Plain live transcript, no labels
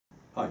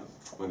Hi,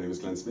 my name is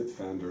Glenn Smyth,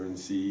 founder and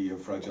CEO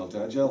of Agile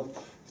to Agile.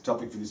 The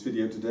topic for this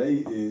video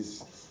today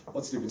is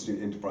what's the difference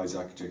between enterprise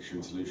architecture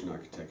and solution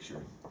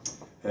architecture.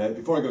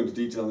 Before I go into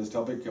detail on this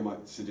topic, I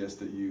might suggest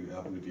that if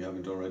you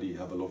haven't already,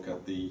 have a look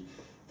at the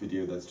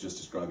video that's just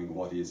describing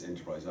what is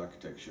enterprise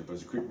architecture. But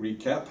as a quick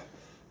recap,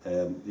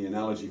 the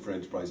analogy for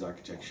enterprise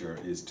architecture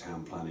is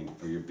town planning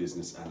for your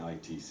business and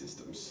IT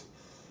systems.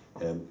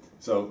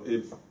 So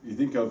if you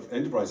think of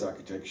enterprise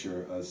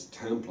architecture as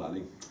town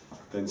planning,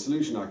 then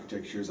solution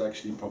architecture is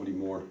actually probably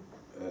more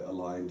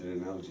aligned in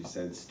an analogy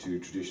sense to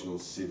traditional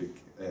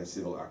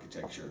civil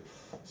architecture.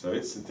 So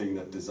it's the thing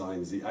that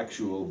designs the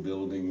actual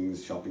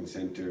buildings, shopping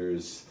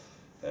centres,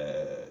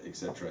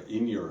 etc.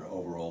 in your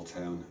overall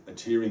town,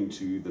 adhering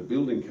to the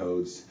building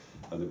codes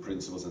and the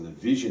principles and the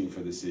vision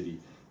for the city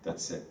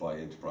that's set by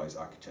enterprise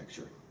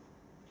architecture.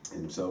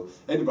 And so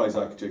enterprise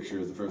architecture,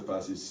 as the first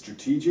pass, is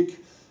strategic,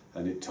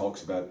 and it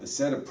talks about the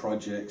set of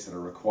projects that are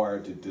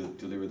required to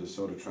deliver the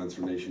sort of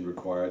transformation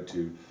required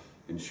to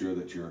ensure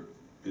that your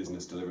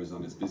business delivers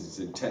on its business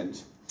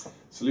intent.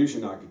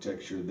 Solution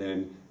architecture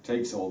then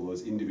takes all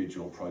those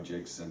individual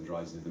projects and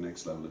drives into the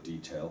next level of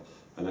detail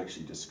and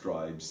actually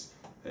describes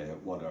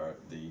what are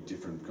the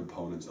different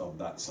components of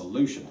that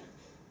solution.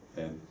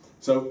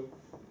 So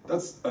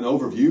that's an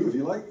overview, if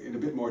you like. In a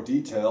bit more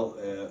detail,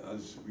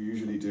 as we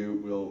usually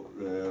do, we'll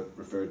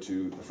refer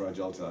to the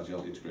Agile to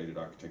Agile Integrated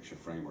Architecture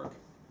Framework.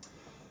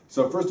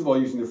 So first of all,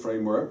 using the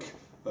framework,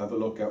 we'll have a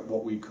look at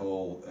what we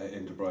call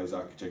enterprise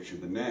architecture,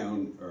 the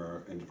noun,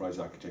 or enterprise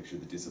architecture,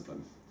 the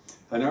discipline.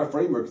 And our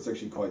framework is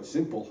actually quite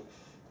simple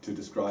to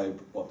describe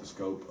what the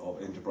scope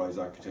of enterprise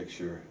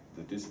architecture,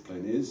 the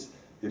discipline is.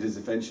 It is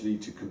essentially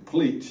to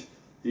complete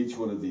each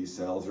one of these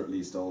cells, or at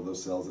least all of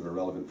those cells that are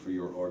relevant for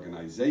your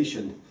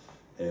organization,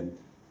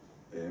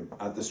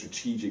 at the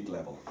strategic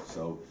level.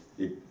 So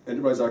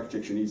enterprise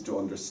architecture needs to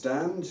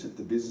understand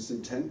the business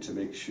intent to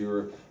make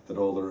sure that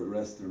all the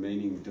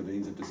remaining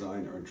domains of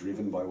design are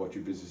driven by what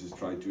your business is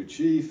trying to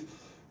achieve.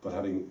 But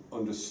having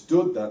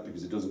understood that,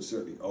 because it doesn't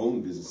certainly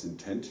own business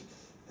intent,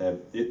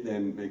 it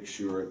then makes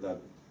sure that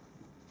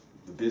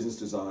the business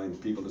design,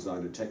 people design,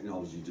 and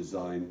technology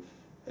design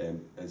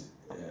as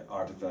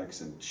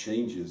artifacts and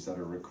changes that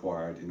are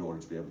required in order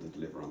to be able to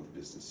deliver on the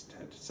business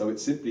intent. So it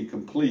simply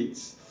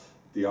completes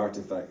the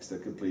artifacts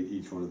that complete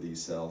each one of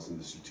these cells in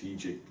the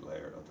strategic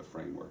layer of the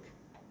framework.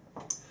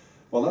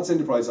 Well, that's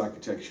enterprise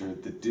architecture,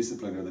 the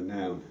discipline or the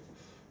noun.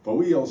 But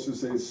we also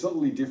say it's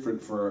subtly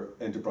different for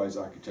enterprise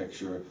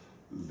architecture,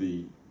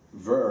 the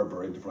verb,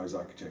 or enterprise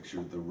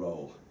architecture, the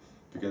role.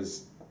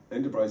 Because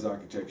enterprise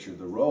architecture,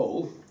 the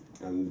role,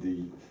 and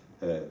the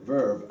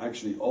verb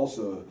actually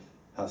also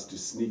has to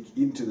sneak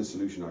into the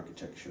solution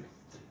architecture.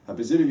 And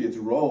specifically its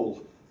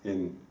role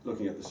in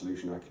looking at the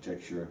solution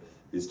architecture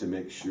is to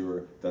make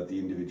sure that the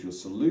individual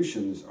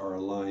solutions are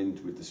aligned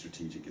with the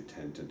strategic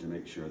intent and to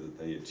make sure that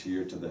they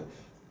adhere to the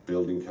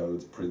building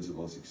codes,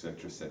 principles,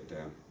 etc. set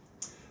down.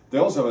 They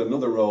also have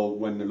another role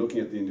when they're looking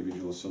at the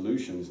individual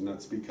solutions, and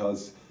that's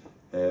because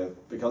an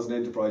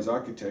enterprise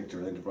architect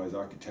or enterprise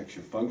architecture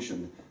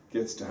function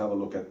gets to have a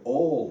look at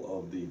all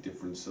of the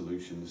different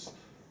solutions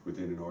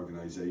within an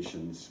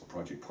organization's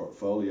project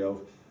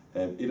portfolio.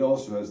 It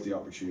also has the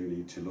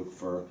opportunity to look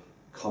for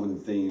common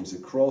themes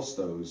across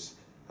those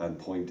and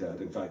point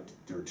out, in fact,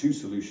 there are two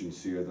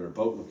solutions here that are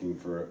both looking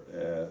for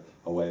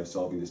a way of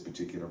solving this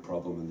particular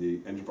problem, and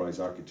the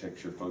enterprise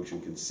architecture function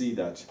can see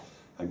that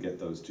and get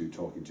those two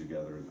talking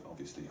together and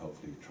obviously,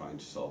 hopefully, trying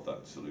to solve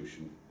that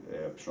solution,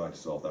 try to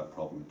solve that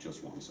problem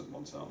just once and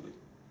once only.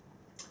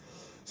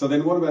 So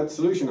then what about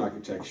solution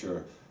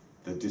architecture,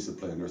 the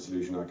discipline, or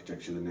solution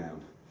architecture, the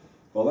noun?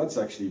 Well, that's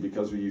actually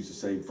because we use the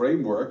same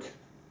framework,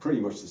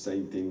 pretty much the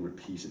same thing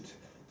repeated.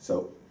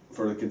 So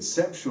for the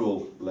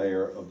conceptual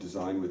layer of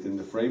design within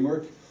the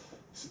framework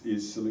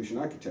is solution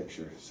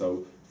architecture.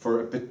 So for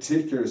a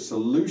particular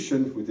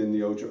solution within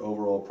the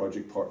overall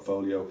project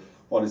portfolio,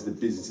 what is the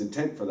business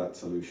intent for that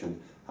solution?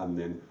 And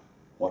then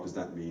what does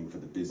that mean for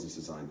the business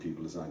design,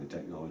 people design, and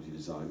technology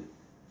design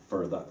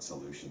for that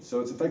solution? So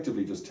it's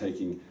effectively just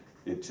taking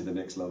it to the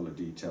next level of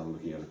detail and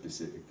looking at a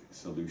specific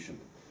solution.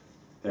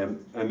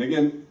 And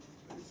again,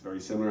 it's a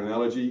very similar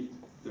analogy.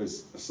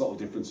 There's a subtle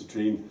difference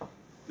between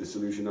the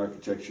solution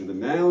architecture, the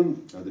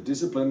noun, or the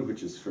discipline,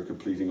 which is for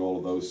completing all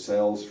of those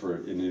cells for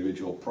an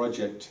individual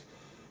project,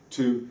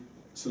 to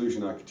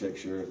solution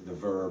architecture, the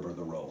verb or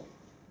the role.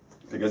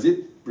 Because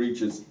it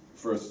reaches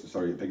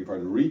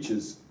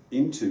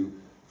into,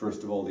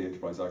 first of all, the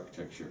enterprise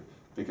architecture.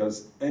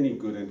 Because any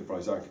good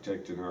enterprise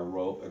architect in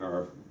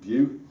our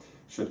view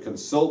should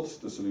consult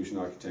the solution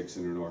architects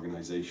in an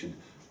organization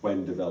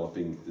when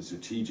developing the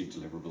strategic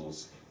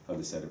deliverables of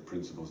the set of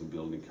principles and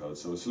building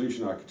codes. So a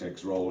solution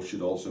architect's role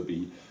should also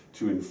be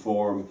to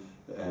inform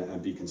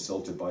and be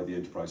consulted by the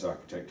enterprise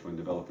architect when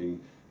developing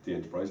the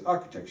enterprise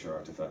architecture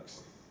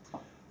artifacts.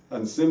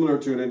 And similar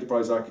to an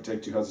enterprise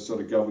architect who has a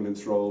sort of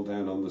governance role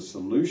down on the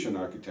solution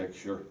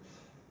architecture,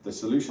 the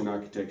solution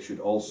architect should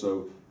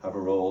also have a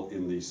role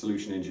in the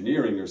solution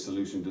engineering or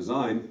solution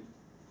design,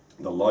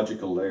 the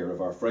logical layer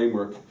of our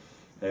framework,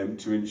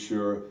 to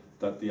ensure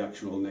that the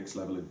actual next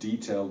level of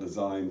detailed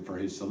design for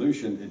his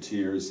solution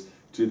adheres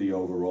to the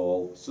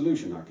overall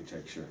solution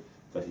architecture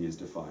that he has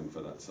defined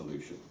for that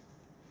solution.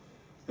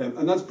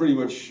 And that's pretty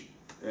much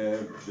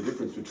the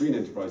difference between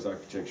enterprise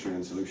architecture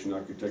and solution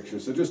architecture.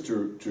 So just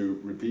to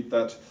repeat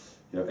that,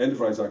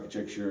 enterprise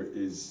architecture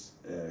is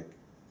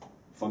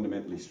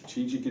fundamentally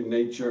strategic in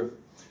nature,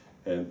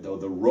 though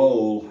the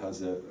role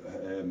has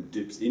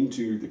dips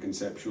into the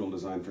conceptual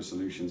design for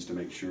solutions to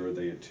make sure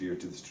they adhere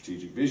to the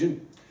strategic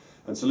vision.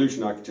 And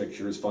solution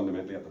architecture is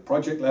fundamentally at the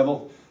project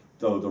level,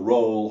 though the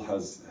role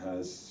has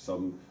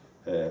some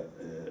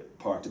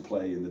part to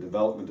play in the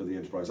development of the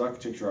enterprise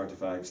architecture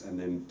artifacts, and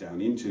then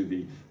down into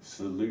the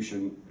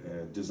solution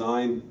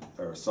design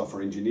or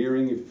software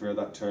engineering, if you prefer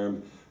that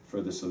term,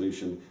 for the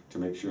solution to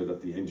make sure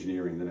that the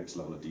engineering, the next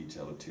level of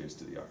detail, adheres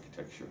to the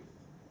architecture.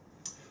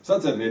 So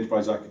that's an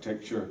enterprise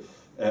architecture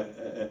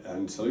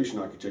and solution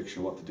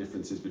architecture, what the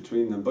difference is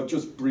between them. But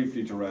just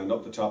briefly to round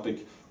up the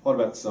topic, what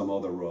about some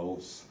other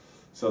roles?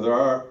 So there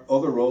are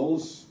other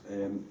roles,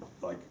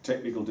 like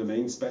technical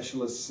domain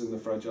specialists in the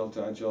Fragile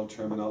to Agile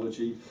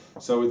terminology.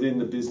 So within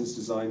the business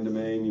design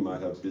domain, you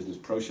might have business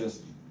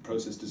process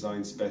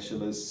design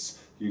specialists,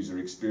 user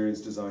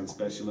experience design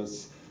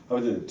specialists.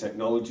 Within the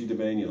technology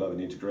domain, you'll have an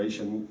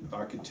integration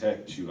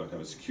architect, you might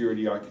have a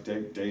security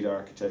architect, data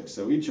architect.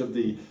 So each of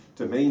the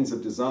domains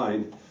of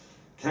design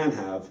can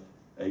have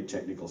a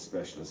technical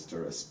specialist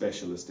or a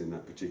specialist in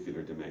that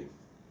particular domain.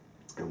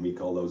 And we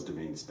call those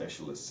domain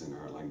specialists in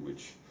our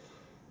language.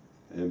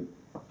 And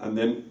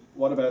then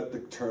what about the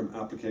term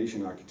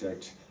application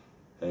architect,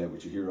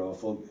 which you hear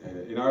often?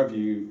 In our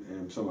view,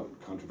 somewhat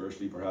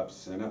controversially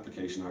perhaps, an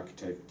application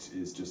architect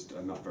is just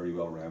a not very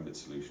well-rounded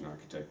solution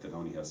architect that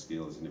only has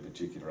skills in a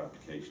particular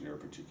application or a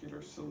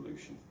particular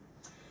solution.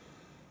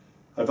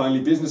 And finally,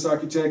 business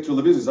architect. Well,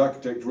 the business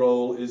architect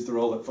role is the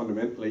role that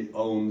fundamentally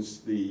owns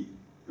the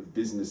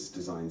business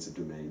designs of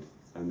domain,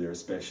 and they're a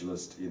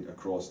specialist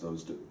across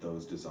those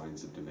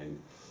designs of domain.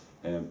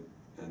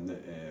 And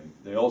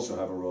they also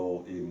have a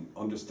role in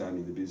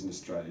understanding the business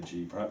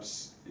strategy,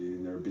 perhaps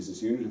in their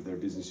business unit, if they're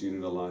business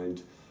unit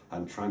aligned,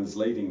 and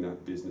translating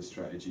that business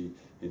strategy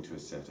into a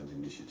set of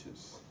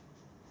initiatives.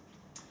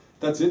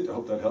 That's it. I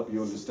hope that helped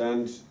you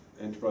understand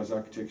enterprise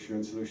architecture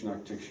and solution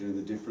architecture and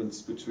the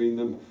difference between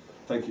them.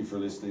 Thank you for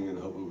listening, and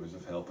I hope it was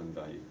of help and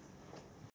value.